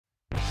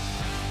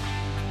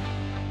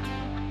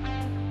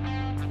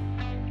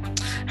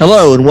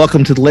Hello, and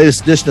welcome to the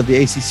latest edition of the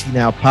ACC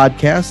Now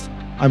podcast.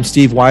 I'm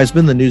Steve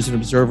Wiseman, the News and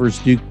Observer's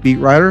Duke beat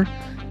writer,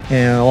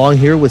 and along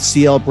here with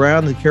CL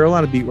Brown, the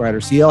Carolina beat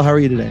writer. CL, how are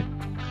you today?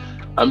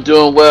 I'm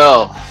doing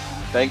well.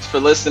 Thanks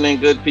for listening,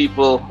 good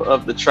people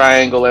of the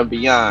Triangle and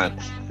beyond.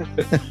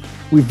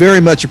 We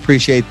very much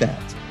appreciate that.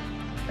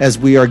 As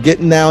we are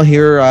getting now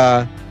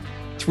here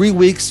 3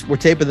 weeks, we're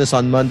taping this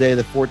on Monday,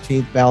 the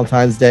 14th,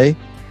 Valentine's Day.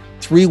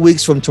 3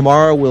 weeks from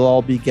tomorrow, we'll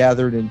all be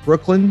gathered in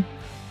Brooklyn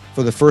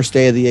for the first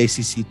day of the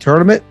ACC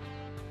tournament.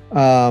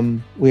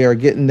 We are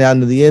getting down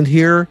to the end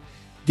here.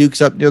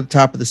 Duke's up near the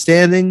top of the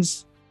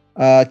standings.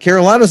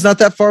 Carolina's not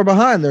that far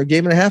behind. They're a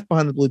game and a half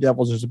behind the Blue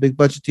Devils. There's a big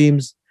bunch of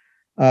teams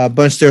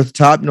bunched there at the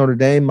top. Notre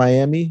Dame,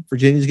 Miami,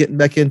 Virginia's getting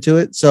back into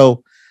it.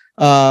 So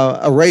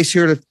a race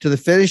here to the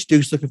finish.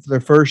 Duke's looking for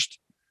their first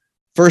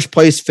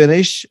place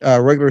finish,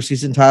 regular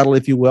season title,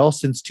 if you will,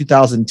 since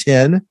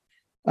 2010.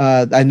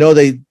 I know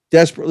they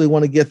desperately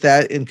want to get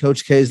that in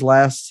Coach K's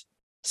last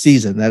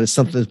season. That is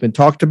something that's been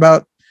talked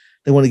about.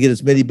 They want to get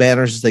as many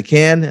banners as they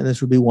can, and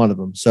this would be one of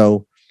them.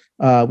 So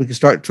we can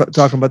start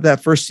talking about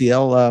that first.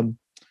 CL,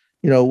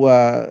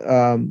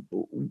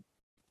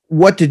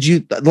 what did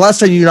you? The last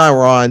time you and I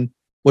were on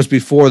was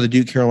before the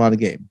Duke Carolina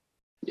game.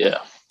 Yeah.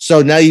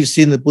 So now you've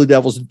seen the Blue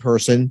Devils in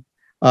person.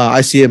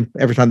 I see them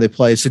every time they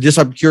play. So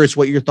I'm curious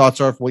what your thoughts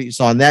are for what you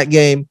saw in that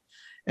game,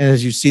 and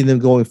as you've seen them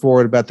going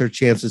forward about their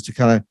chances to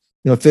kind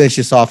of finish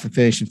this off and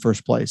finish in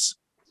first place.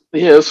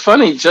 Yeah, it's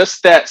funny.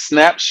 Just that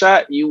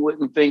snapshot, you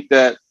wouldn't think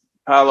that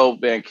Paolo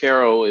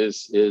Banchero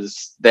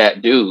is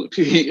that dude.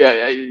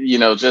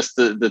 Just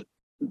the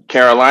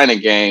Carolina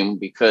game,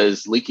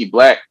 because Leaky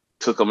Black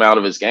took him out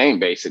of his game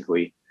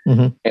basically.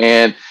 Mm-hmm.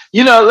 And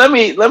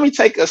let me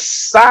take a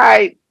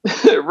side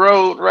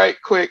road right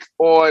quick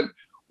on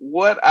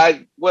what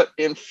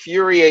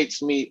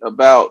infuriates me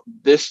about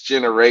this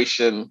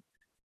generation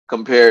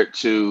compared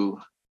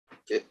to.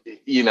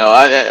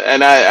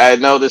 I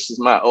know this is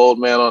my old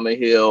man on the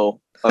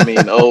hill. I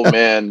mean, old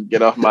man,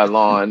 get off my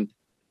lawn.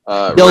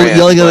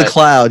 Yelling in the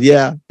cloud,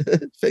 yeah.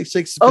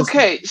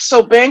 Okay,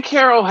 so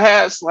Banchero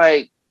has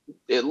like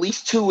at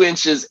least 2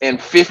 inches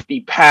and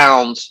 50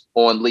 pounds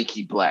on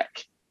Leaky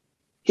Black.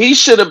 He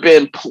should have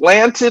been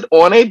planted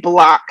on a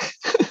block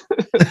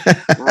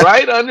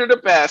right under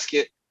the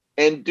basket,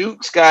 and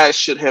Duke's guys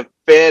should have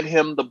fed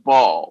him the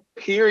ball,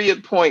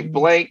 period, point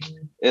blank,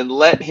 and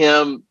let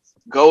him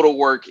go to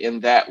work in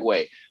that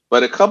way.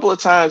 But a couple of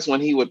times when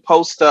he would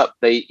post up,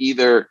 they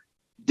either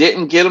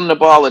didn't get him the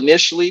ball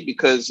initially,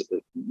 because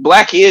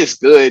Black is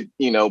good,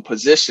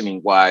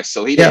 positioning wise.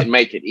 So he didn't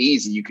make it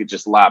easy. You could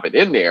just lob it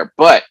in there.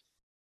 But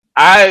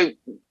I'm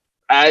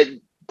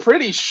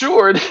pretty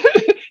sure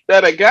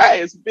that a guy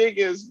as big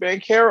as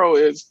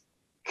Banchero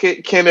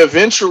can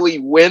eventually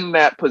win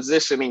that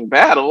positioning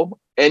battle,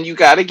 and you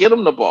got to get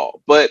him the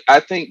ball. But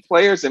I think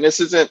players, and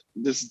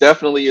this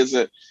definitely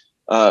isn't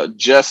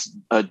just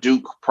a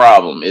Duke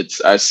problem.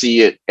 I see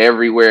it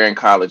everywhere in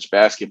college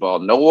basketball.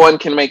 No one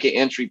can make an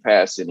entry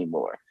pass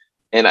anymore.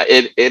 And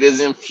it is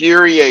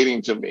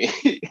infuriating to me.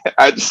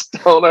 I just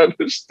don't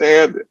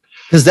understand it.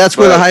 Because that's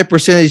where the high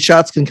percentage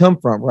shots can come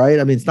from, right?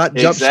 I mean, it's not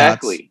jump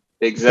shots.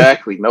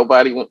 Exactly.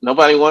 Nobody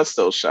wants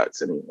those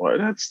shots anymore.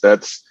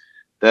 That's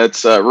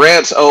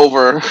rants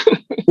over.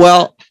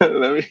 Well,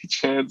 let me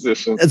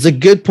transition. It's a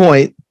good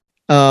point.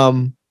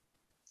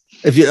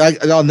 If you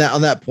on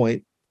that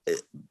point,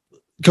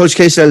 Coach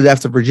K said it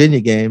after the Virginia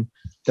game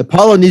that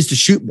Paolo needs to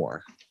shoot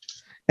more.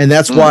 And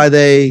that's why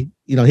he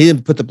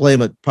didn't put the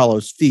blame at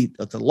Paolo's feet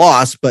at the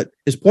loss, but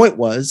his point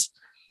was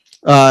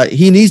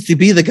he needs to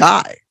be the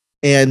guy.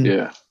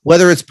 And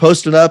whether it's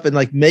posted up and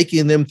like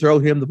making them throw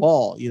him the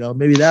ball,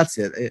 maybe that's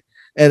it.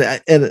 And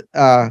it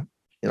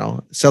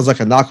sounds like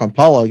a knock on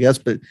Paolo, I guess,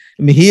 but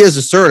I mean, he is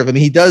assertive. I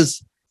mean, he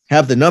does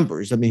have the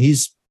numbers. I mean,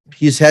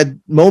 he's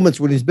had moments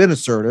when he's been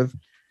assertive,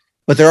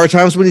 but there are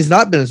times when he's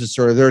not been as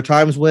assertive. There are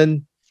times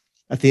when,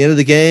 at the end of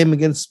the game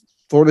against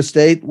Florida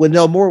State,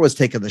 Wendell Moore was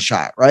taking the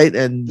shot, right?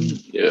 And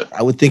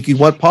I would think you'd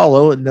want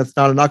Paolo, and that's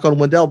not a knock on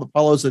Wendell, but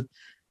Paolo's going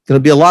to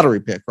be a lottery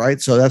pick, right?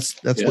 So that's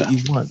what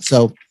you want.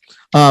 So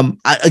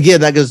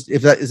that goes.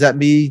 Is that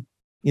me,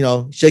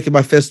 shaking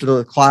my fist at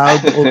a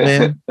cloud, old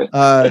man?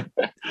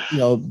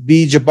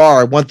 Be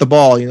Jabbar, want the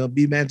ball,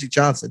 be Magic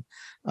Johnson.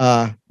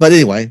 But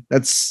anyway,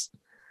 that's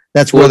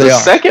where they are.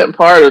 The second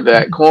part of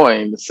that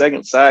coin, the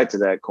second side to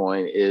that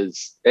coin,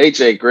 is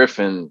AJ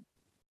Griffin.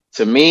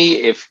 To me,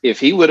 if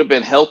he would have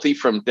been healthy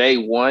from day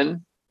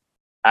one,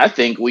 I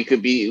think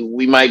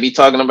we might be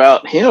talking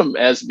about him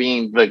as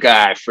being the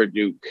guy for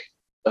Duke.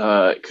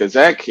 Because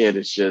that kid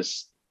is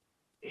just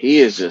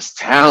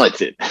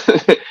talented.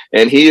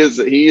 And he is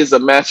a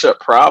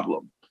matchup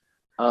problem.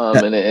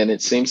 And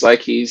it seems like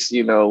he's,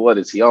 what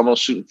is he,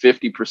 almost shooting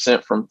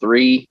 50% from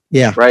three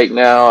right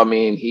now. I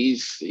mean,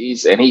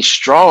 he's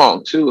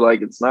strong too.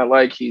 Like, it's not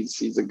like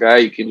he's a guy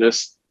you can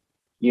just,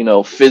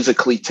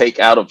 physically take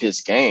out of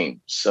his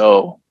game.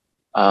 So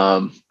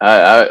I'm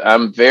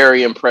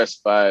very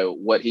impressed by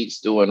what he's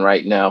doing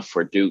right now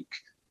for Duke.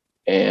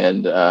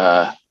 And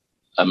I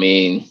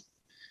mean,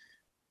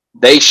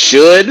 they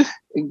should,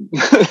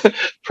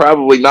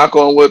 probably knock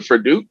on wood for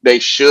Duke. They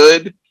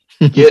should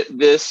get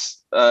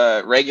this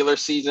regular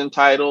season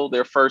title,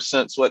 their first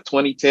since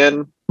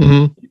 2010,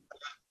 Mm-hmm.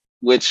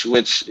 which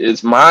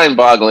is mind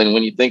boggling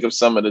when you think of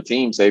some of the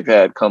teams they've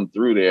had come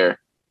through there,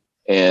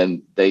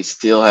 and they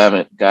still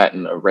haven't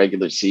gotten a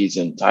regular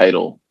season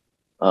title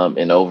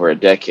in over a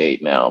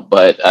decade now.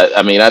 But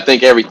I mean, I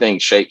think everything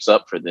shapes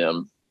up for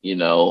them.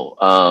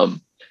 The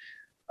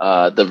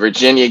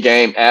Virginia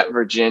game at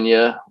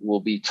Virginia will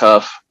be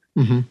tough.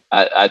 Mm-hmm.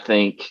 I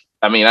think.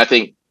 I mean, I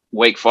think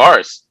Wake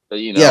Forest.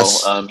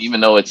 Yes,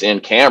 Even though it's in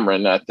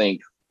Cameron, I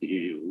think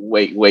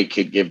Wake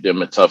could give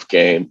them a tough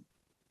game,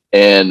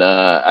 and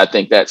I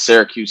think that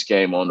Syracuse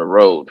game on the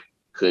road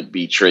could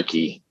be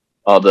tricky.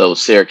 Although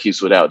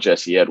Syracuse without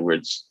Jesse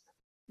Edwards,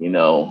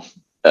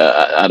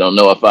 I don't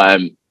know if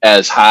I'm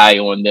as high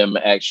on them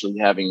actually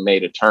having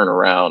made a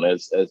turnaround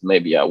as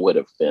maybe I would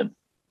have been.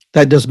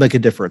 that does make a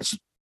difference.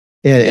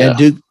 And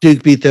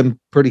Duke beat them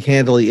pretty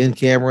handily in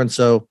Cameron.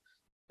 So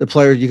the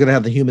players, you're going to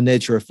have the human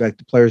nature effect.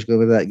 The players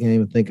go into that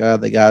game and think, oh,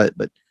 they got it,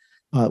 but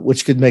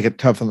which could make it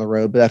tough on the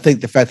road. But I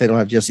think the fact they don't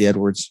have Jesse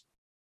Edwards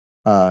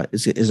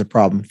is a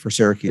problem for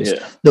Syracuse.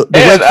 Yeah. The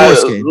Wake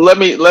Forest game.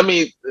 Let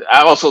me.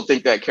 I also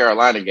think that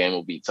Carolina game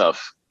will be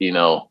tough.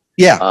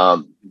 Yeah.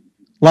 A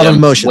lot of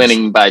emotions.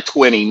 Winning by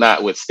 20,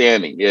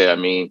 notwithstanding. Yeah, I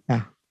mean,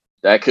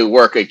 that could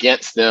work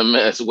against them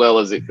as well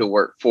as it could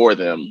work for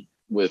them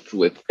with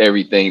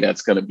everything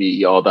that's going to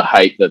be, all the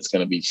hype that's going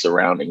to be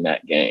surrounding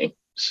that game.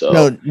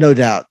 So no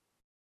doubt.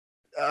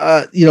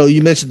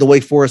 You mentioned the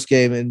Wake Forest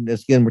game, and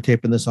again, we're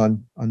taping this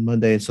on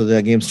Monday, so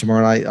that game's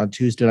tomorrow night on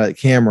Tuesday night at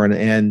Cameron,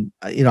 and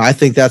I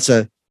think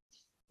that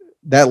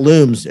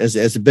looms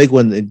as a big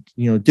one.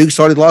 Duke's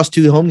already lost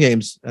 2 home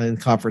games in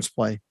conference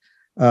play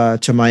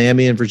to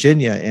Miami and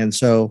Virginia, and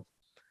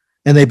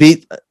they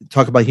beat.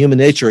 Talk about human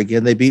nature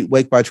again. They beat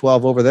Wake by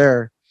 12 over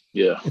there.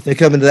 Yeah, if they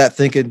come into that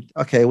thinking,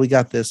 okay, we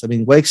got this. I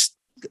mean, Wake's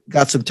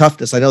got some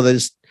toughness. I know they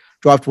just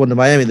dropped one to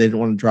Miami. They didn't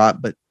want to drop,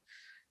 but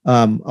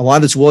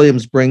Alondas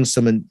Williams brings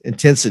some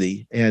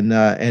intensity and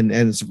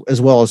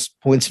as well as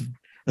points,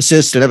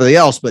 assists, and everything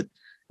else. But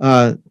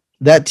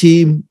that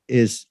team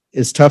is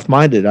tough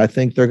minded. I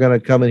think they're going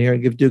to come in here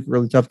and give Duke a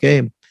really tough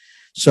game.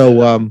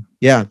 So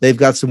they've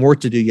got some work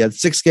to do yet.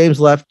 6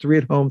 games left, 3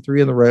 at home, 3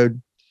 on the road.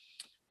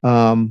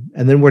 And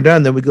then we're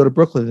done. Then we go to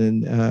Brooklyn.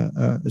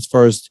 And as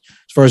far as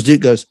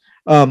Duke goes,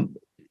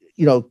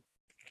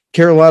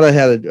 Carolina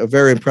had a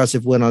very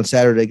impressive win on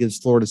Saturday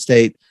against Florida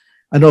State.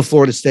 I know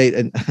Florida State,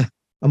 and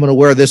I'm going to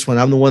wear this one.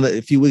 I'm the one that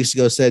a few weeks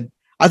ago said,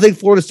 I think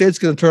Florida State's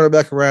going to turn it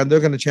back around.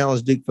 They're going to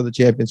challenge Duke for the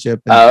championship.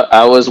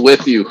 I was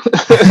with you.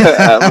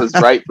 I was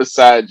right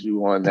beside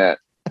you on that.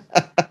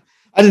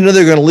 I didn't know they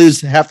were going to lose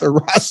half their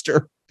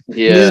roster.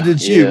 Yeah. Neither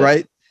did you,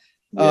 right?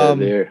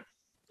 Yeah,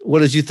 what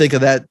did you think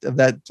of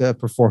that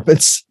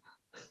performance?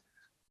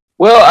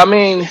 Well, I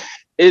mean,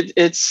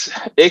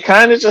 it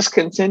kind of just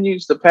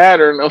continues the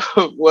pattern of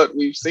what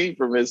we've seen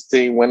from this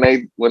team. When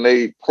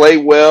they play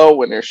well,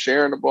 when they're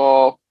sharing the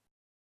ball,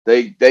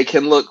 they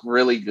can look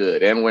really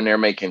good, and when they're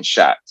making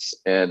shots.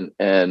 And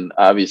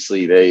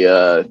obviously they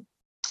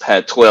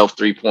had 12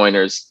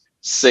 3-pointers,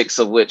 6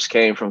 of which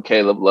came from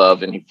Caleb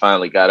Love, and he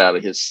finally got out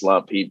of his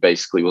slump. He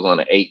basically was on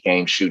an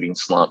 8-game shooting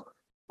slump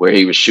where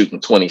he was shooting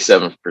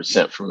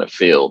 27% from the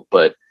field,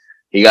 but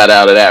he got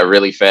out of that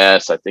really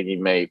fast. I think he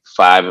made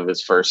 5 of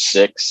his first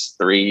 6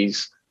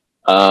 threes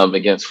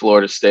against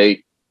Florida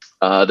State.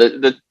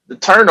 The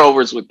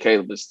turnovers with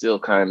Caleb is still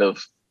kind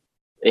of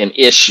an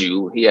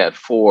issue. He had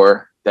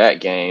 4 that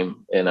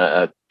game, and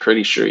I'm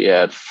pretty sure he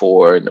had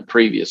 4 in the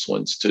previous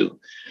ones too.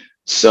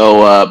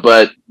 So,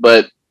 but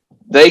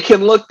they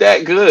can look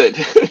that good,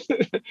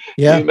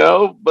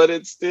 but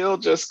it still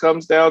just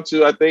comes down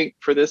to, I think,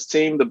 for this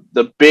team,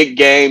 the big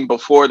game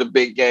before the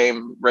big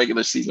game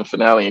regular season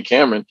finale in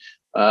Cameron,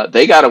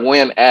 they got to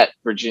win at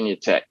Virginia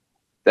Tech.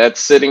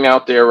 That's sitting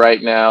out there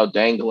right now,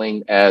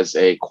 dangling as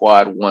a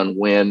quad 1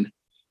 win,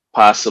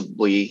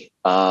 possibly.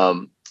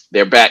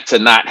 They're back to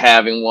not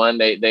having one.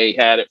 They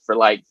had it for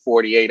like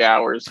 48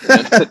 hours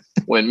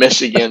when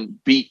Michigan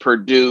beat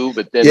Purdue,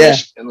 but then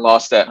Michigan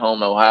lost at home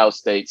to Ohio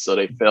State, so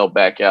they fell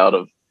back out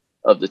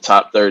of the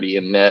top 30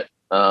 in net,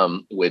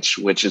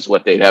 which is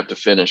what they'd have to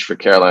finish for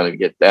Carolina to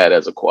get that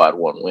as a quad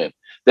 1 win.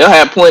 They'll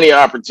have plenty of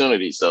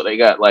opportunities. So they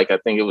got, I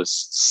think it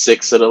was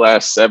 6 of the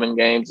last 7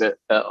 games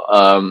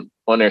on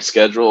their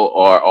schedule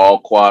are all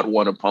quad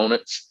 1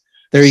 opponents.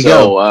 There you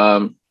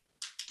go.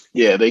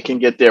 They can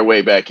get their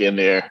way back in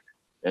there.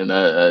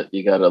 And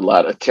you got a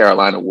lot of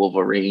Carolina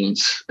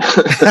Wolverines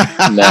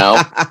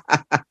now.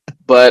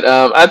 But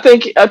I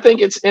think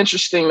it's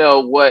interesting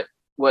though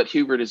what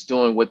Hubert is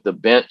doing with the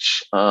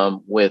bench,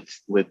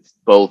 with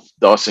both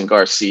Dawson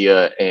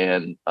Garcia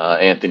and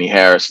Anthony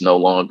Harris no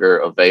longer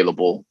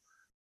available.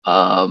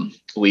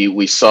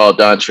 We saw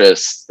Dontrez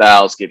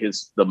Styles get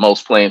the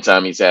most playing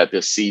time he's had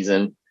this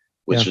season,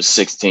 which was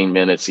 16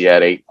 minutes. He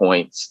had 8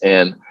 points,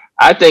 and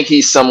I think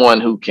he's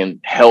someone who can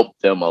help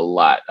them a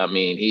lot. I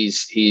mean,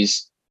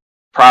 he's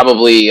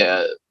probably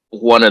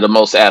one of the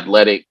most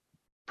athletic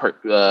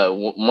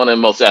one of the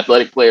most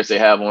athletic players they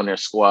have on their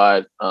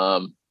squad.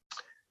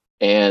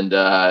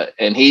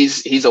 And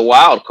he's a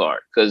wild card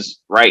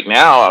because right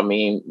now, I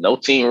mean, no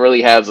team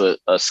really has a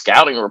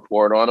scouting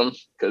report on him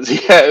because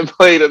he hadn't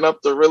played enough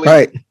to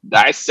really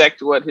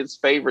dissect what his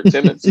favorite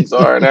tendencies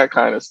are and that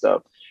kind of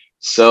stuff.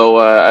 So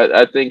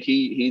I think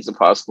he's a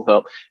possible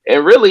help.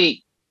 And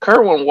really,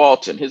 Kerwin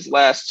Walton, his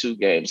last 2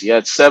 games, he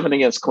had 7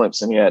 against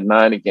Clemson, he had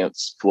 9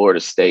 against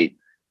Florida State.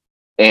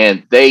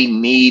 And they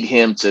need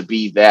him to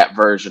be that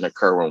version of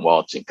Kerwin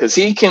Walton because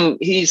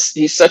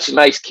he's such a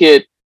nice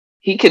kid.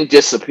 He can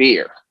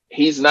disappear.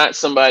 He's not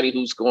somebody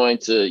who's going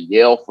to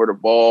yell for the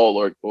ball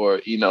or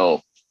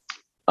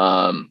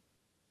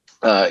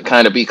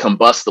kind of be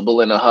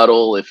combustible in a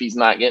huddle if he's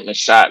not getting a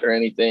shot or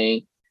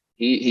anything.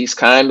 He's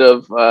kind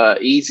of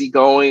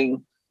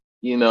easygoing,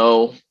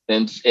 and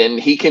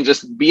he can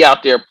just be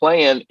out there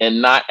playing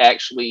and not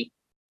actually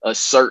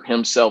assert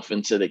himself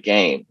into the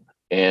game.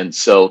 And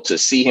so to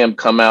see him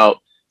come out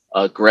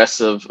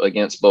aggressive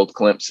against both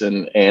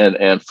Clemson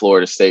and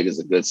Florida State is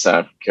a good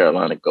sign for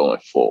Carolina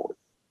going forward.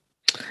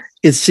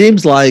 It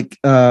seems like,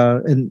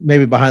 and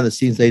maybe behind the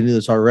scenes they knew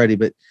this already,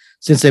 but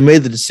since they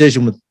made the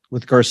decision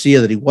with Garcia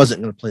that he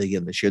wasn't going to play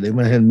again this year, they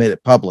went ahead and made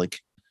it public.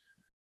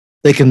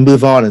 They can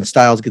move on, and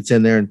Styles gets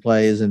in there and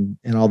plays and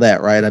all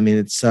that, right? I mean,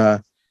 it's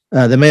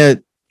they may,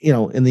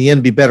 in the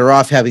end, be better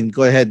off having to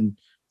go ahead and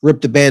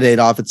rip the Band-Aid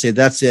off and say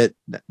that's it.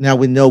 Now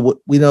we know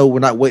we're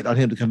not waiting on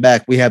him to come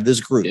back. We have this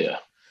group. Yeah.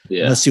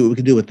 Let's see what we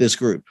can do with this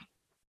group.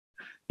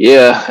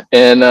 Yeah,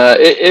 and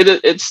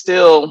it's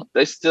still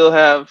they still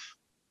have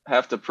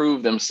to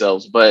prove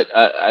themselves, but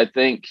I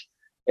think,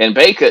 and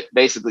Baker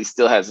basically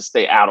still has to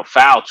stay out of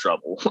foul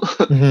trouble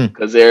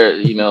because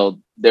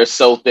they're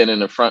so thin in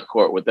the front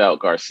court without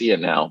Garcia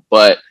now.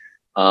 But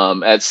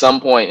at some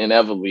point,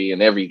 inevitably,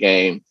 in every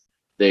game,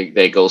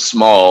 they go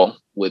small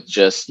with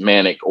just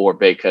Manick or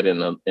Baker in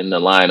the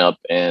lineup,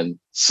 and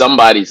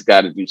somebody's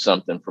got to do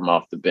something from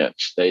off the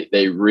bench.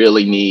 They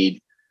really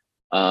need.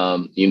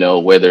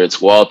 Whether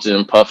it's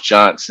Walton, Puff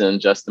Johnson,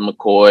 Justin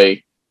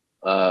McCoy,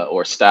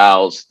 or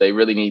Styles, they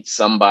really need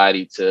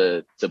somebody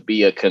to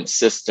be a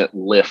consistent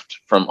lift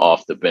from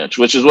off the bench,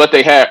 which is what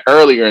they had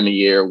earlier in the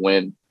year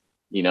when,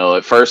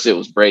 at first it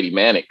was Brady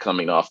Manick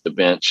coming off the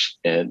bench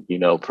and,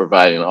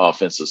 providing an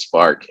offensive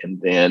spark.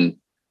 And then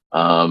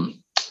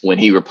when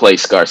he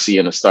replaced Garcia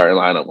in the starting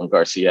lineup, when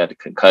Garcia had the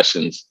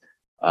concussions,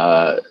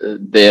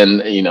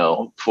 then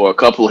for a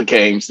couple of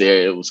games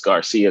there it was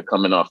Garcia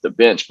coming off the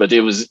bench, but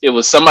it was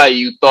somebody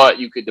you thought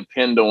you could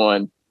depend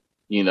on,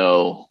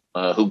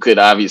 who could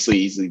obviously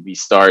easily be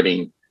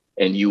starting,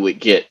 and you would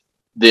get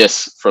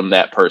this from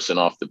that person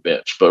off the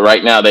bench. But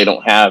right now they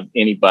don't have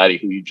anybody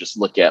who you just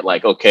look at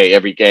like, okay,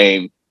 every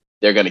game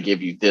they're going to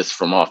give you this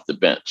from off the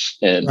bench,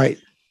 and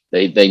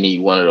they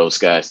need one of those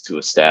guys to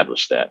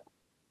establish that.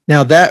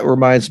 Now that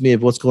reminds me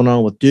of what's going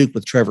on with Duke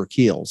with Trevor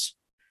Keels,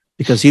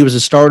 because he was a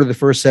starter the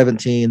first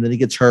 17, then he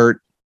gets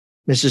hurt,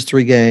 misses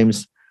 3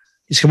 games.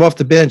 He's come off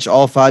the bench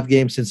all 5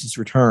 games since his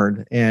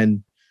return.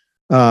 And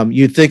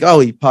you'd think,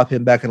 you pop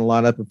him back in the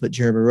lineup and put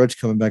Jeremy Roach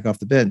coming back off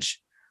the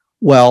bench.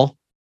 Well,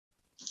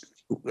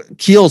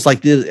 Keels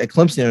like did at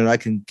Clemson, and I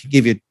can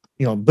give you,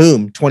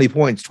 boom, 20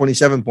 points,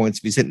 27 points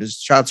if he's hitting his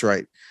shots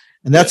right.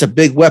 And that's a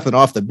big weapon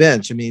off the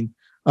bench. I mean,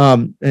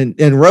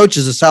 and Roach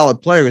is a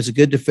solid player. He's a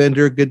good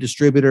defender, good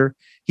distributor.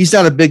 He's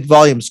not a big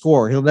volume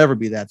scorer. He'll never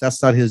be that.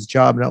 That's not his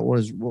job. Not what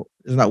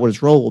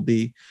his role will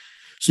be.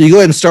 So you go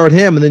ahead and start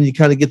him, and then you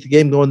kind of get the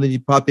game going. Then you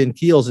pop in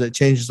Keels, and it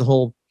changes the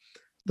whole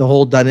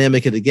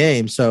dynamic of the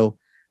game. So,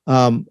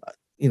 and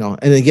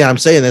again, I'm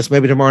saying this.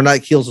 Maybe tomorrow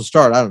night Keels will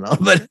start. I don't know,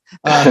 but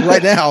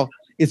right now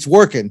it's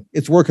working.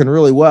 It's working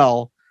really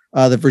well.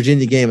 The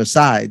Virginia game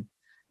aside,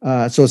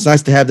 so it's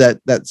nice to have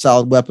that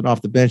solid weapon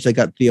off the bench. They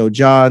got Theo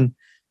John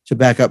to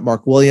back up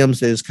Mark Williams.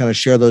 They just kind of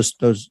share those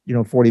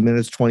 40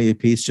 minutes, 20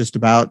 apiece, just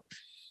about.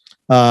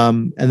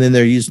 And then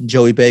they're using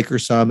Joey Baker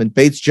some, and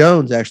Bates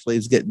Jones actually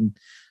is getting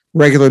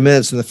regular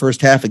minutes in the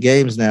first half of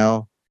games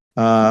now.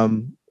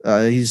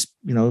 He's,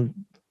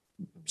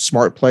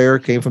 smart player,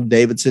 came from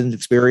Davidson,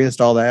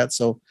 experienced all that.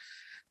 So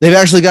they've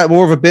actually got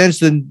more of a bench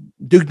than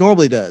Duke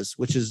normally does,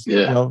 which is,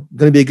 going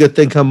to be a good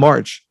thing come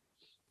March.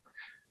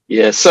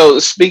 Yeah. So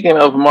speaking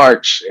of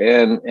March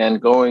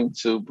and going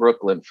to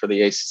Brooklyn for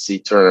the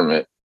ACC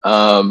tournament,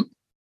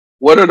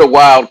 what are the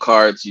wild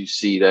cards you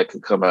see that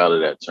could come out of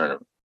that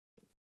tournament?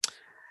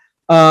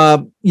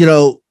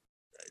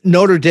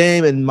 Notre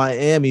Dame and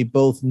Miami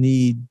both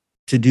need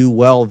to do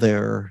well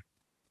there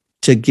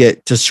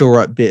to shore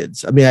up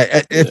bids. I mean,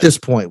 at this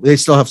point, they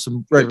still have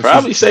some.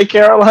 Probably say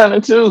Carolina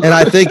too, and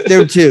I think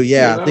them too.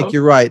 Yeah, I think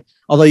you're right.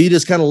 Although you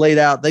just kind of laid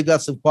out, they've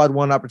got some quad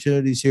 1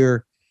 opportunities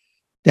here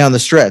down the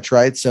stretch,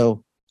 right?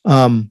 So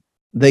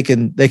they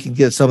can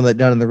get some of that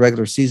done in the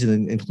regular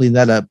season and clean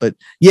that up. But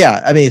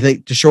yeah, I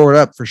mean, to shore it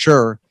up for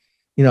sure,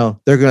 they're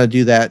going to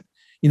do that.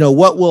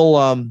 What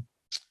will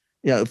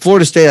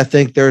Florida State, I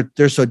think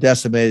they're so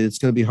decimated, it's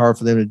going to be hard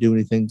for them to do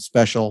anything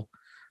special.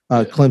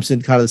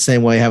 Clemson kind of the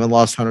same way, having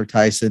lost Hunter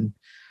Tyson.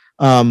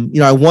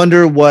 I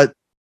wonder what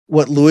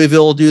what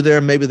Louisville will do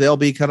there. Maybe they'll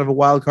be kind of a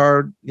wild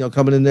card,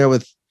 coming in there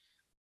with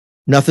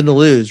nothing to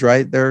lose,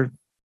 right? They're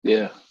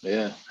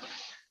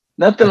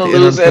nothing to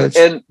lose,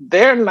 and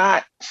they're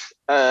not.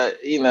 I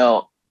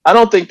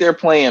don't think they're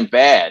playing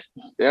bad.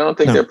 I don't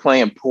think they're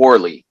playing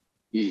poorly,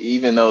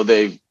 even though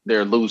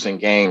they're losing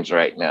games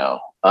right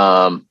now.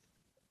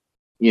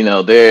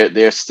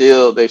 They've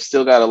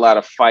still got a lot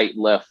of fight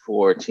left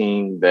for a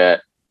team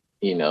that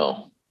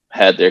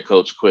had their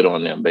coach quit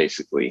on them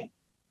basically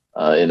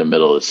in the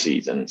middle of the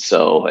season.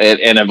 So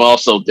and have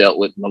also dealt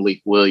with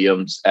Malik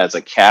Williams as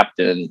a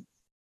captain,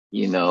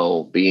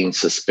 being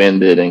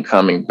suspended and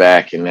coming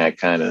back in that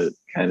kind of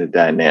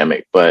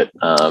dynamic. But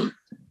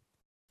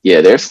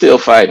they're still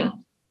fighting.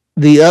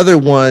 The other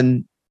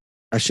one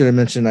I should have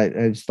mentioned,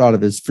 I just thought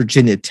of, is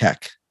Virginia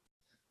Tech.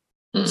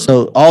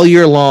 So all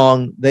year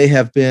long, they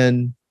have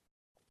been,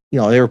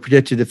 they were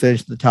predicted to finish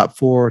in the top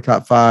 4,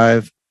 top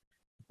 5.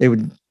 They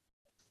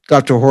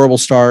got to a horrible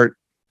start,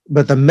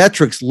 but the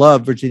metrics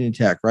love Virginia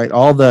Tech, right?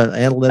 All the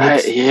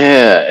analytics.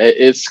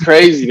 It's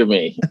crazy to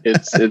me.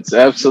 It's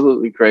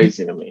absolutely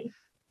crazy to me.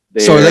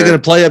 So are they going to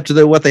play up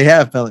to what they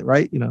have,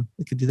 right?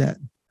 They could do that.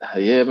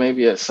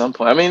 Maybe at some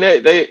point. I mean,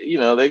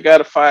 they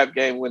got a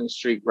 5-game winning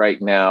streak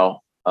right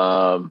now,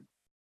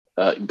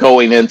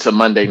 going into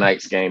Monday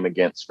night's game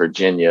against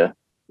Virginia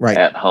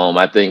at home.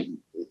 I think,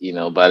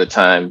 by the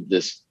time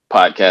this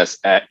podcast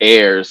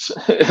airs,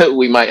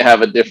 we might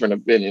have a different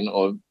opinion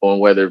on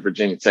whether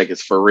Virginia Tech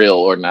is for real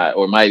or not,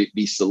 or might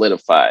be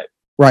solidified.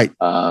 Right.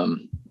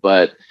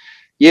 But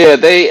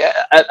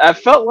I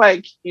felt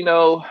like,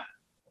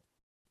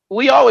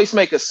 we always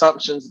make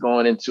assumptions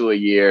going into a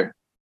year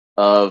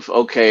of,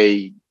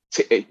 okay,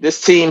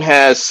 this team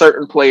has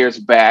certain players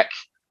back.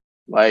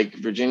 Like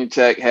Virginia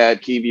Tech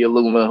had Kiwi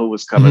Aluma, who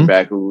was coming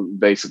back, who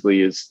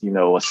basically is,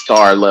 a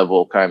star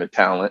level kind of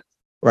talent.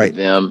 Right.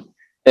 Them.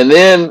 And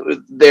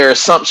then there are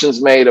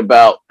assumptions made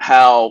about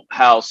how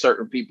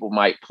certain people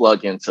might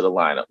plug into the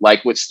lineup,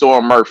 like with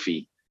Storm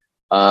Murphy,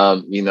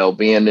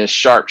 being this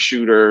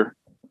sharpshooter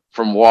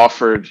from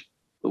Wofford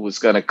who was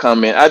going to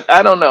come in.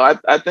 I don't know.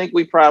 I think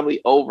we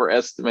probably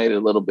overestimated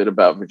a little bit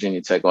about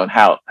Virginia Tech on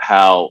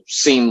how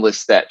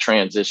seamless that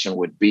transition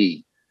would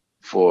be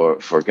for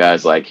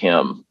guys like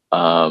him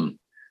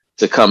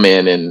to come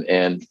in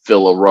and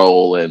fill a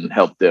role and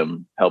help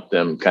them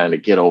kind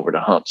of get over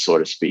the hump, so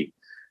to speak.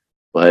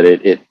 But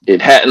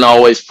it hadn't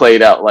always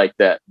played out like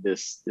that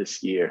this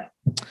year.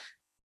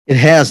 It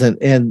hasn't.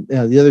 And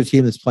the other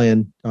team that's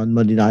playing on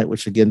Monday night,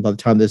 which again, by the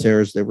time this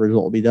airs, the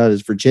result will be done,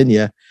 is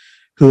Virginia,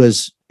 who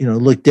has,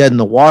 looked dead in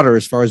the water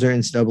as far as their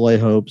NCAA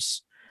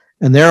hopes.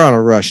 And they're on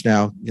a rush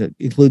now,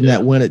 including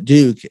that win at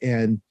Duke.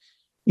 And,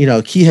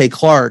 Kihei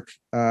Clark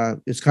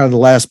is kind of the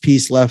last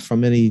piece left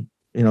from any,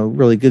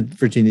 really good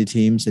Virginia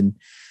teams. And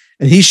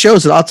he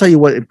shows it. I'll tell you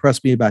what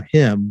impressed me about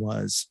him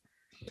was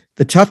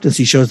the toughness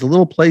he shows, the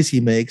little plays he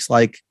makes.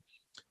 Like,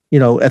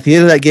 at the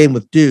end of that game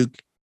with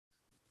Duke,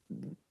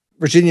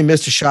 Virginia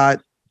missed a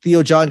shot.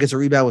 Theo John gets a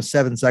rebound with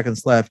 7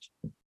 seconds left.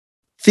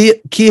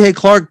 Kihei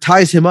Clark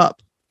ties him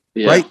up.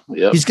 Right?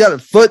 Yep. He's got a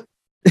foot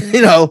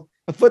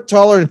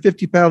taller and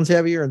 50 pounds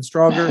heavier and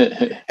stronger.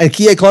 And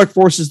Kihei Clark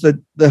forces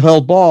the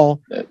held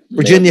ball.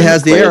 Virginia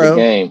has the arrow,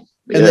 and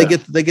they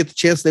get the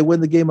chance. They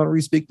win the game on a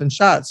Reese-Beekman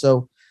shot.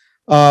 So,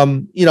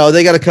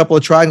 they got a couple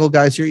of triangle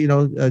guys here.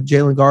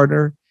 Jalen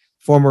Gardner,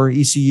 former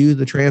ECU,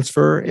 the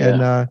transfer,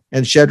 and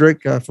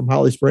Shedrick from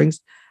Holly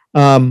Springs,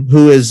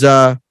 who is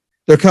they're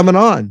coming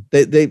on.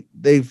 They've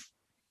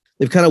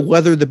kind of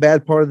weathered the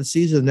bad part of the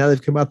season. Now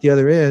they've come out the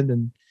other end,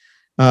 and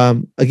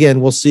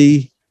again, we'll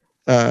see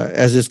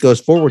as this goes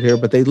forward here.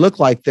 But they look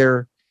like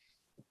they're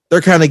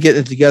kind of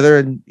getting it together.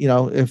 And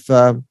if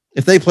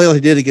they play like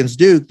they did against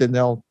Duke, then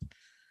they'll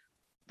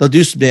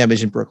do some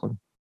damage in Brooklyn.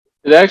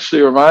 It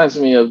actually reminds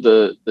me of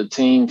the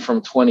team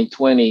from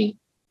 2020.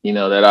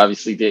 That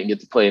obviously didn't get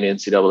to play in the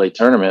NCAA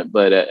tournament,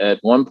 but at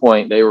one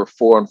point they were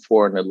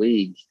 4-4 in the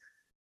league,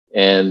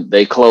 and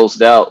they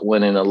closed out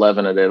winning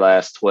 11 of their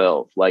last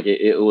 12. Like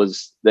it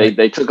was,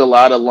 they took a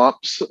lot of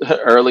lumps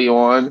early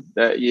on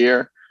that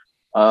year.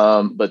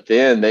 But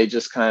then they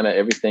just kind of,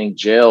 everything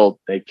gelled,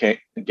 they came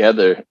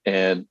together,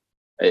 and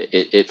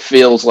it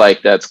feels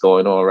like that's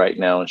going on right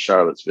now in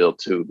Charlottesville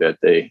too, that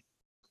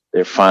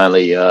they're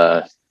finally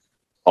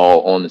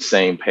all on the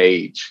same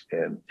page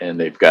and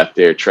they've got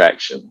their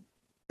traction.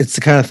 It's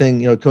the kind of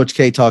thing, Coach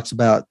K talks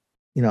about,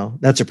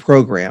 that's a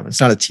program. It's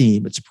not a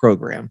team, it's a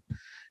program.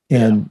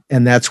 And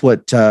that's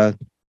what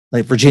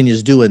like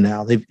Virginia's doing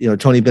now. They've,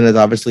 Tony Bennett,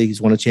 obviously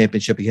he's won a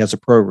championship. He has a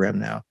program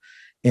now.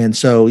 And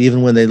so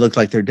even when they look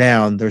like they're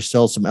down, there's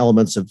still some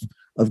elements of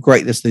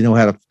greatness they know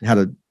how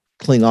to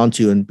cling on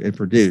to and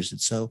produce.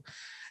 And so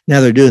now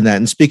they're doing that.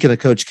 And speaking of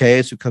Coach K,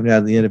 as we come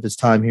down to the end of his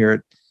time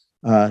here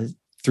at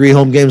 3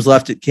 home games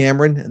left at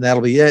Cameron, and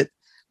that'll be it.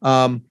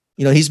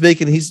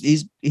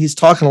 He's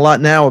talking a lot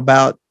now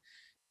about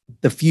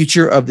the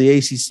future of the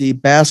ACC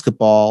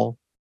basketball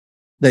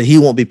that he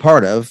won't be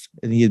part of.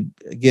 And he,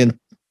 again,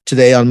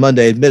 today on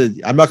Monday admitted,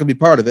 I'm not going to be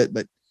part of it,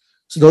 but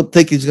so don't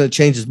think he's going to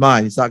change his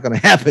mind. It's not going to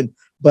happen.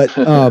 But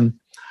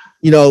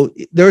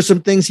there are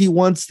some things he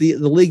wants the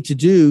league to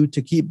do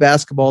to keep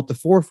basketball at the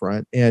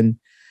forefront. And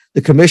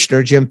the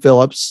commissioner, Jim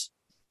Phillips,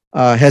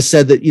 has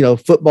said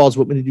that, football is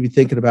what we need to be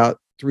thinking about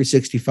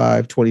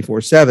 365,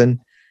 24/7,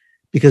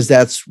 because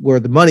that's where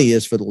the money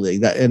is for the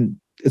league. And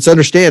it's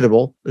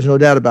understandable. There's no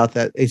doubt about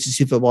that.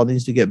 ACC football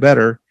needs to get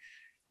better.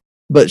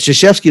 But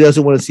Krzyzewski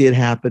doesn't want to see it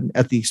happen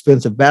at the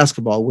expense of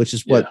basketball, which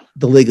is what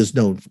the league is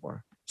known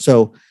for.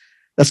 So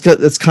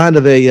that's kind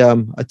of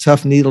a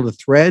tough needle to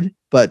thread,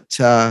 but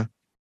I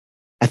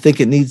think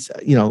it needs,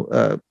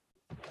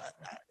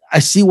 I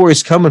see where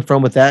he's coming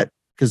from with that,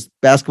 because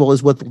basketball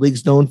is what the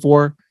league's known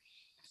for.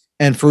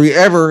 And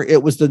forever,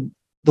 it was the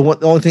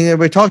only thing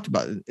everybody talked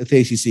about at the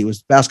ACC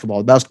was basketball,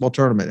 the basketball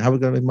tournament. How are we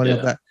going to make money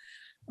off that?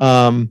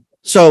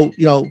 So,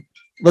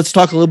 let's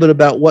talk a little bit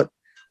about what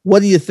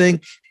do you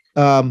think,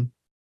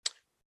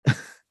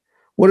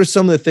 what are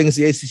some of the things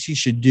the ACC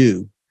should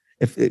do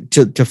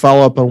to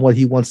follow up on what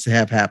he wants to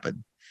have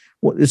happen?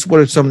 What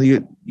are some of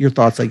your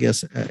thoughts, I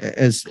guess,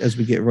 as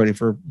we get ready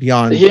for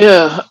beyond?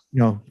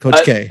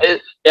 Coach K.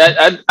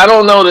 I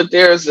don't know that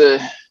there's an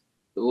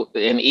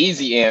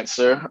easy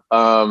answer,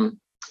 or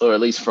at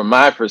least from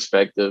my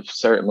perspective.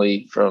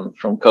 Certainly from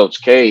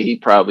Coach K, he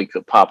probably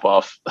could pop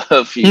off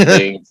a few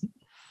things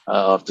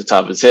off the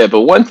top of his head.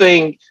 But one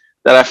thing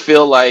that I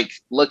feel like,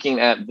 looking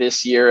at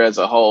this year as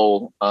a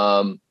whole,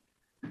 the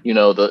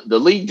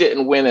league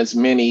didn't win as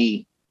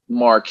many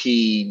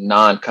marquee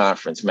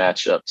non-conference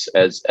matchups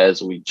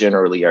as we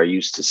generally are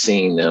used to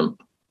seeing them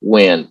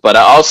win. But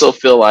I also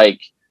feel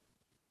like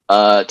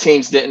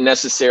teams didn't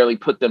necessarily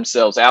put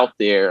themselves out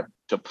there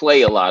to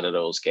play a lot of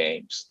those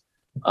games.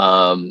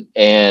 And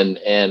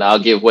I'll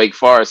give Wake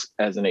Forest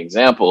as an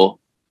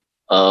example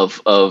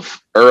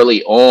of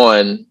early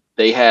on.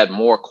 They had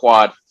more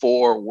quad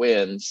 4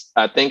 wins.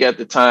 I think at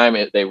the time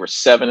they were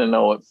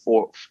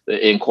 7-0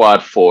 in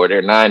quad 4.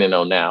 They're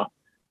 9-0 now.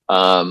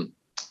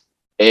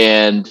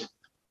 And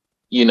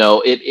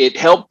it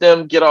helped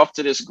them get off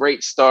to this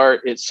great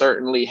start. It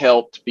certainly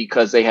helped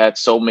because they had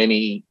so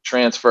many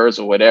transfers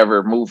or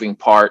whatever moving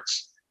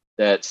parts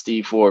that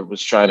Steve Ford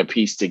was trying to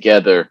piece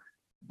together.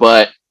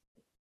 But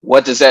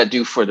what does that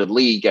do for the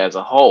league as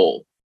a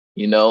whole?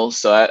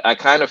 So I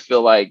kind of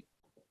feel like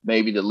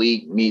maybe the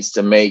league needs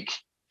to make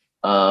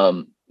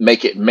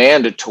it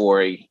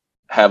mandatory,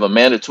 have a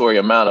mandatory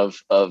amount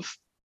of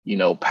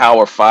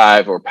Power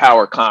 5 or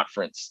Power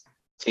Conference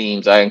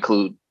teams. I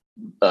include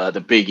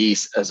the Big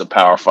East as a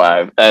Power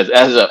 5, as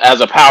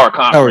a Power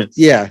Conference.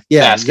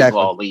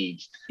 Basketball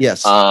league.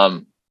 Yes.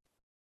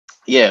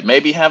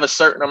 Maybe have a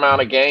certain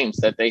amount of games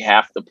that they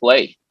have to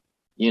play,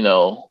 in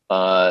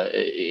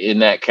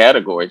that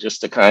category,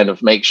 just to kind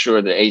of make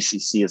sure the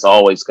ACC is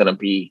always going to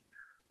be,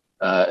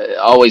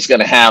 always going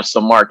to have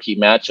some marquee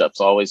matchups,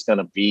 always going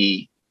to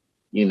be,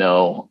 in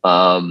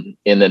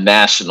the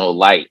national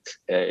light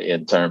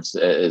in terms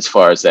as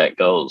far as that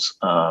goes.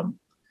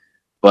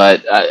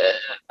 But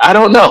I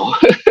don't know.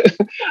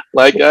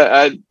 Like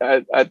I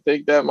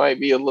think that might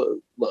be a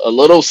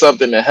little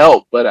something to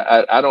help, but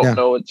I don't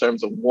know in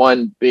terms of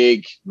one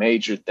big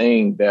major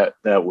thing that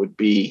would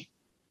be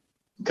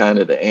kind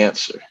of the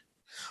answer.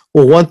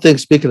 Well, one thing,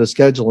 speaking of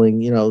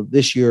scheduling,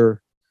 this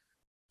year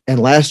and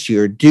last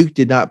year, Duke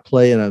did not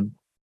play in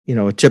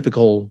a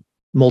typical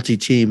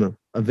multi-team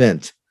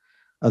event.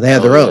 They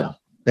had their own.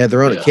 They had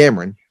their own at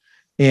Cameron,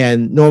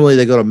 and normally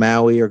they go to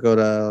Maui or go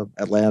to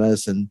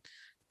Atlantis, and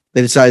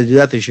they decided to do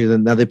that this year.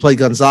 Now they play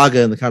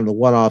Gonzaga in the kind of the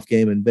one-off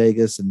game in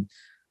Vegas, and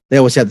they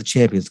always have the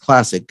Champions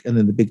Classic and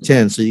then the Big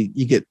Ten. So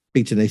you get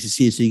Big Ten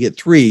ACC, so you get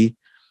 3,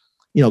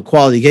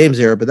 quality games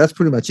there, but that's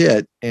pretty much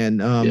it. And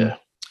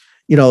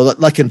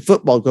like in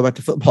football, go back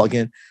to football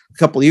again. A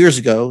couple of years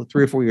ago,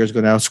 3 or 4 years ago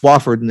now,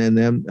 Swafford and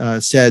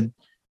them said,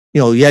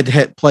 you had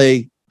to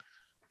play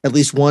at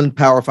least one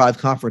Power 5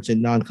 conference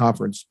in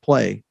non-conference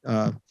play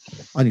on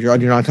your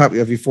non-conference.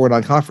 Every 4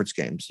 non-conference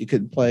games, you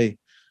couldn't play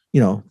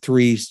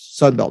 3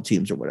 Sun Belt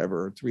teams or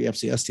whatever, or 3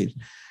 FCS teams.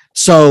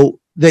 So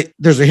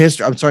there's a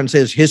history. I'm starting to say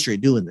there's history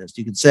of doing this.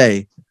 You could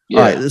say, all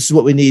right, this is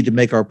what we need to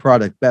make our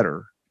product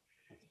better.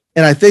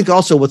 And I think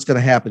also what's going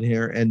to happen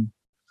here, and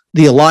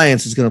the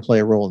Alliance is going to play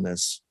a role in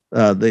this.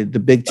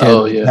 The Big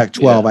Ten,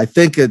 Pac-12. I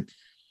think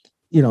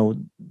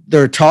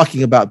they're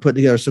talking about putting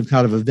together some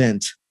kind of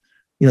event.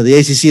 The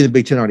ACC and the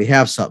Big Ten already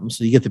have something,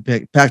 so you get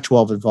the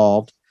Pac-12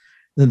 involved,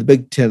 and then the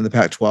Big Ten and the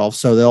Pac-12.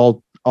 So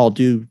they'll all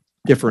do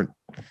different.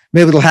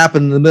 Maybe it'll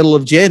happen in the middle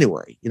of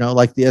January,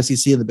 like the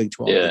SEC and the Big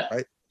 12,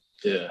 right?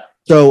 Yeah.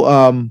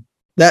 So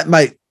that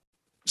might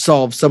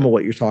solve some of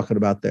what you're talking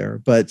about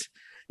there. But,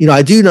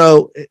 I do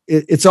know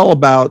it's all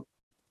about,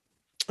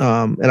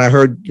 and I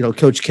heard,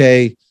 Coach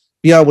K,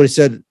 beyond what he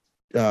said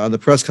on the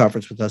press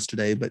conference with us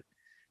today, but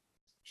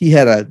he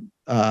had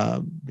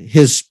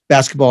his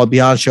Basketball and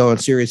Beyond show on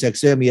Sirius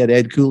XM. He had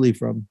Ed Cooley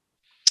from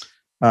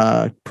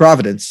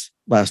Providence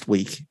last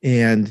week,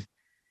 and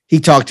he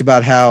talked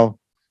about how,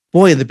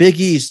 boy, in the Big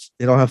East,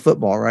 they don't have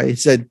football, right? He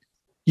said,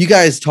 you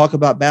guys talk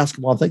about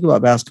basketball, think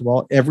about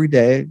basketball every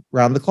day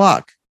around the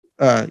clock.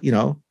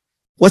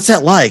 What's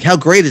that like? How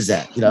great is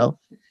that?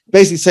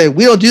 basically saying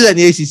we don't do that in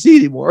the ACC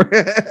anymore.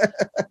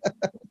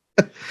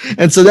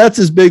 And so that's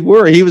his big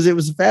worry. It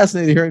was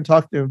fascinating hearing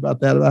talk to him about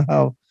that, about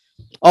how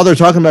all they're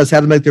talking about is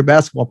how to make their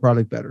basketball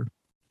product better.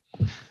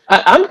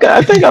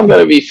 I think I'm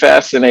going to be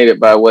fascinated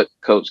by what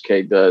Coach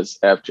K does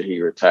after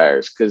he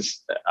retires,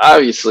 because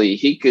obviously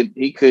he could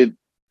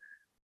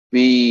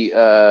be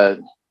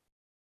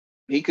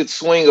he could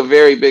swing a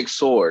very big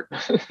sword.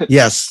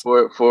 Yes,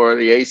 for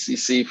the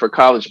ACC, for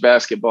college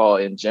basketball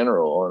in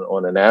general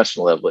on a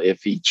national level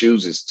if he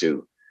chooses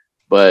to.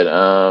 But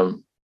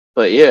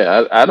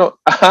yeah, I don't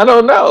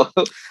know.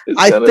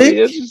 It's gonna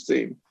be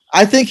interesting.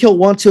 I think he'll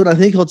want to, and I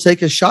think he'll take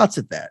his shots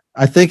at that.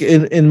 I think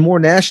in more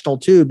national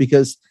too,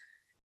 because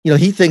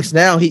he thinks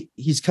now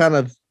he's kind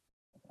of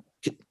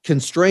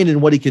constrained in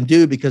what he can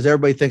do because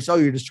everybody thinks, oh,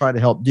 you're just trying to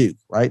help Duke,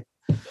 right?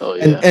 Oh,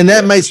 yeah. And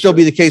that might still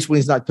be the case when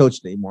he's not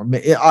coaching anymore.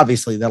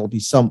 Obviously, that'll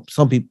be some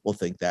people will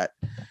think that.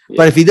 Yeah.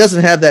 But if he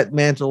doesn't have that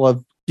mantle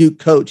of Duke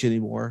coach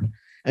anymore,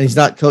 and he's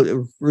not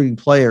recruiting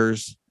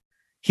players,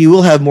 he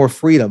will have more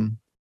freedom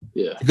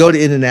to go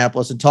to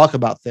Indianapolis and talk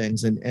about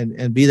things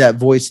and be that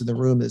voice in the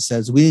room that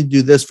says, we need to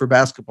do this for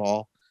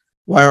basketball.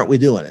 Why aren't we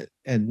doing it?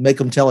 And make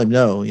them tell him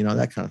no,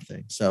 that kind of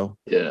thing. So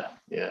yeah,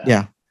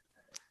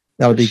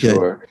 that would be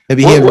good.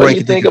 Maybe what do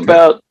you think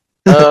about?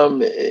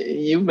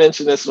 You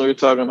mentioned this when we were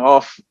talking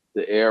off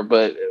the air,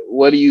 but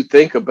what do you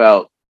think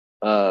about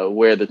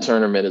where the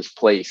tournament is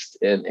placed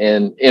and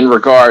in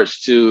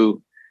regards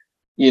to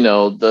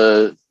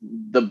the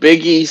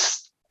Big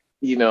East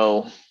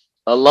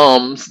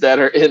alums that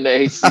are in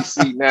the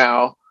ACC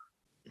now?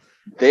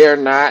 They're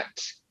not.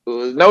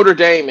 Notre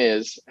Dame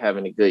is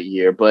having a good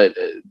year, but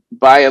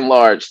by and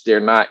large, they're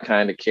not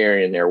kind of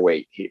carrying their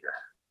weight here.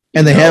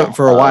 And they haven't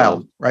for a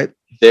while, right?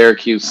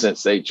 Syracuse,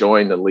 since they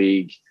joined the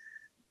league,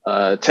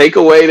 take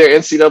away their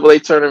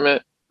NCAA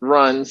tournament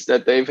runs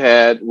that they've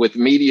had with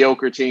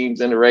mediocre teams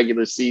in the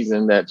regular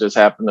season that just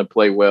happen to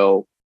play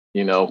well,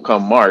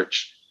 come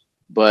March.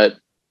 But,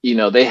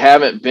 they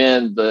haven't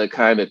been the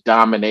kind of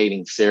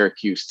dominating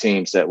Syracuse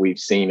teams that we've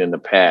seen in the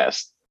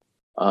past.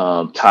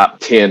 Top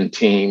 10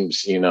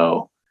 teams,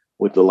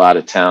 with a lot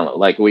of talent.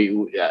 Like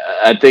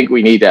I think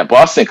we need that.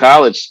 Boston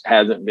College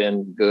hasn't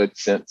been good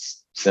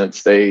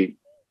since they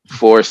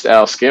forced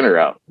Al Skinner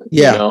out.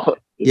 Yeah.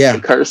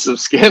 The curse of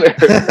Skinner.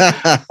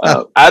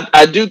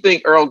 I do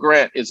think Earl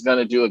Grant is going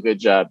to do a good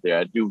job there.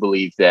 I do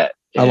believe that.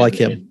 I like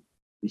him.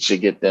 We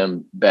should get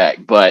them back.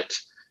 But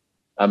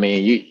I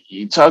mean,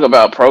 you talk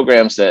about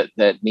programs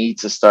that need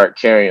to start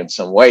carrying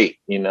some weight,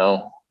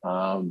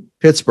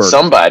 Pittsburgh.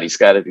 Somebody's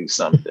got to do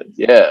something.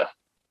 Yeah.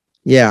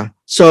 Yeah.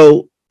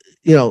 So,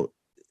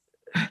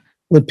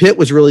 when Pitt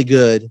was really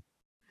good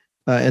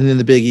and in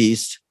the Big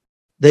East,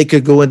 they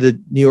could go into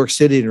New York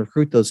City and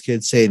recruit those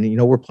kids saying,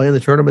 we're playing the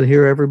tournament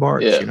here every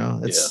March, and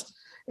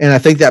I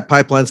think that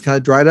pipeline's kind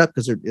of dried up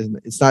because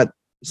it's not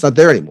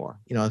there anymore.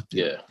 You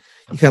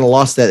kind of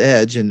lost that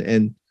edge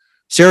and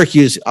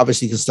Syracuse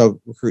obviously can still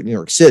recruit New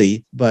York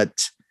City, but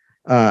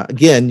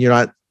again, you're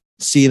not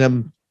seeing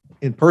them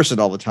in person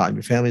all the time.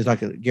 Your family's not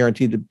going to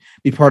guaranteed to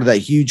be part of that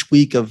huge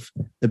week of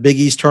the Big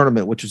East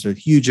tournament, which is a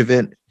huge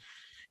event.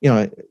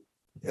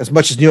 As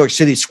much as New York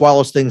City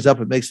swallows things up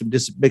and makes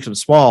them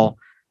small,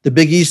 the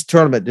Big East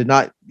tournament did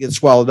not get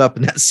swallowed up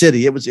in that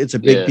city. It's a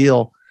big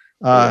deal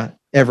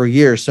every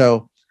year.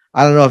 So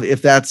I don't know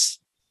if that's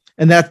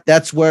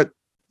what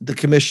the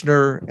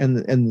commissioner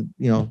and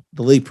the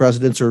league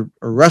presidents are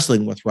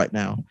wrestling with right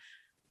now.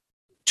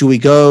 Do we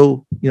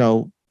go,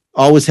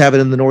 always have it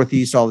in the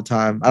Northeast all the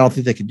time? I don't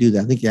think they could do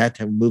that. I think you have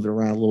to move it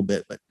around a little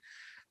bit, but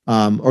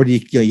or do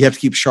you have to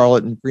keep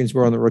Charlotte and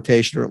Greensboro on the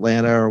rotation or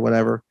Atlanta or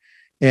whatever,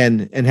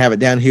 and have it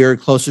down here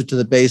closer to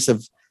the base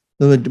of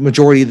the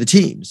majority of the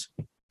teams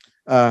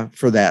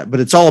for that. But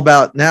it's all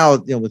about now,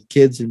 with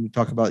kids, and we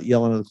talk about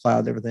yelling at the cloud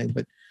and everything,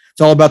 but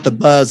it's all about the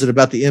buzz and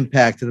about the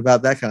impact and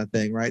about that kind of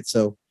thing. Right.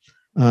 So,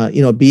 and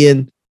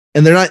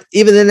they're not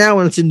even then now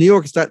when it's in New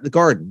York, it's not the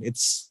Garden,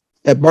 it's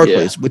at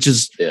Barclays, which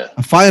is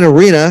a fine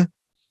arena,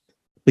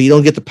 but you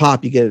don't get the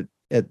pop you get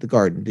at the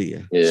Garden, do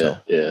you?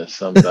 Yeah.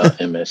 Something about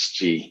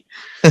MSG.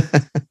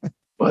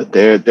 But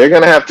they're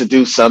going to have to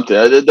do something.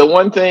 The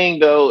one thing,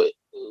 though,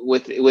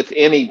 with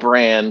any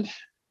brand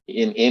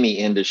in any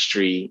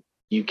industry,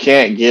 you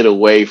can't get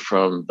away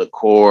from the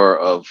core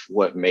of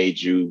what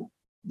made you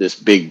this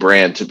big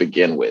brand to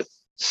begin with.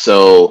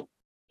 So,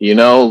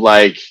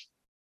 like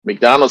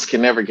McDonald's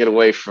can never get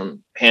away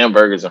from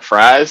hamburgers and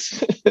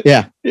fries.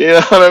 Yeah. You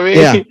know what I mean?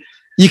 Yeah.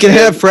 You can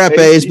have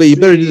frappes, but you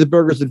better do the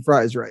burgers and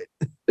fries right.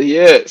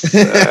 Yes.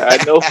 I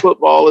know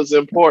football is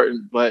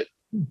important, but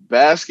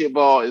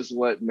basketball is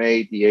what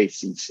made the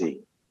ACC.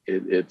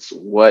 It's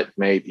what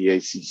made the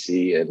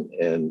ACC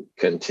and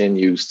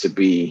continues to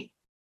be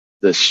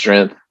the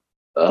strength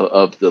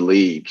of the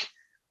league.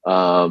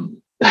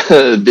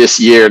 This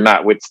year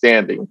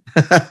notwithstanding.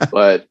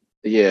 But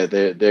yeah,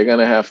 they're going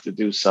to have to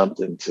do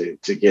something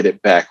to get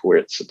it back where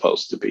it's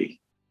supposed to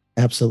be.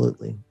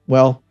 Absolutely.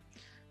 Well,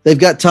 they've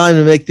got time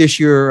to make this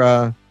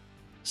year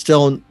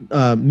still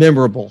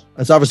memorable.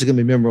 It's obviously going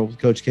to be memorable.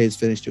 Coach K's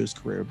finished to his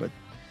career, but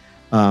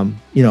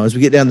As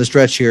we get down the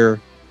stretch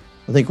here,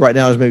 I think right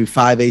now there's maybe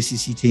 5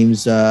 ACC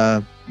teams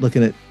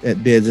looking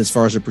at bids as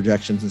far as the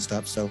projections and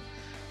stuff. So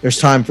there's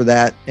time for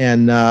that.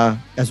 And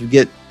as we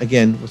get,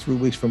 again, we're 3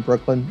 weeks from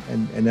Brooklyn,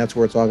 and that's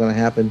where it's all going to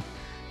happen,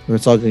 where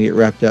it's all going to get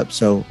wrapped up.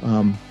 So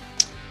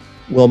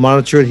we'll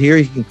monitor it here.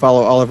 You can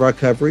follow all of our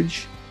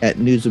coverage at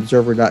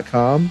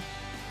newsobserver.com.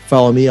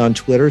 Follow me on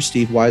Twitter,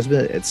 Steve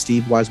Wiseman, at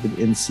Steve Wiseman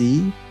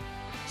NC.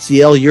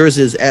 CL, yours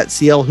is at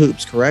CL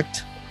Hoops,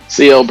 correct?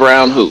 CL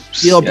Brown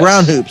Hoops. CL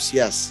Brown Hoops,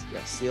 yes,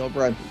 CL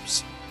Brown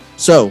Hoops.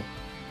 So,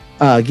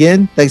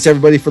 again, thanks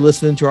everybody for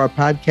listening to our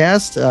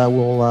podcast.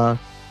 We'll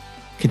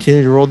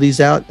continue to roll these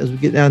out as we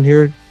get down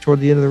here toward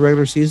the end of the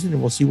regular season,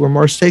 and we'll see where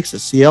March takes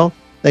us. CL,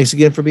 thanks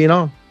again for being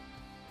on.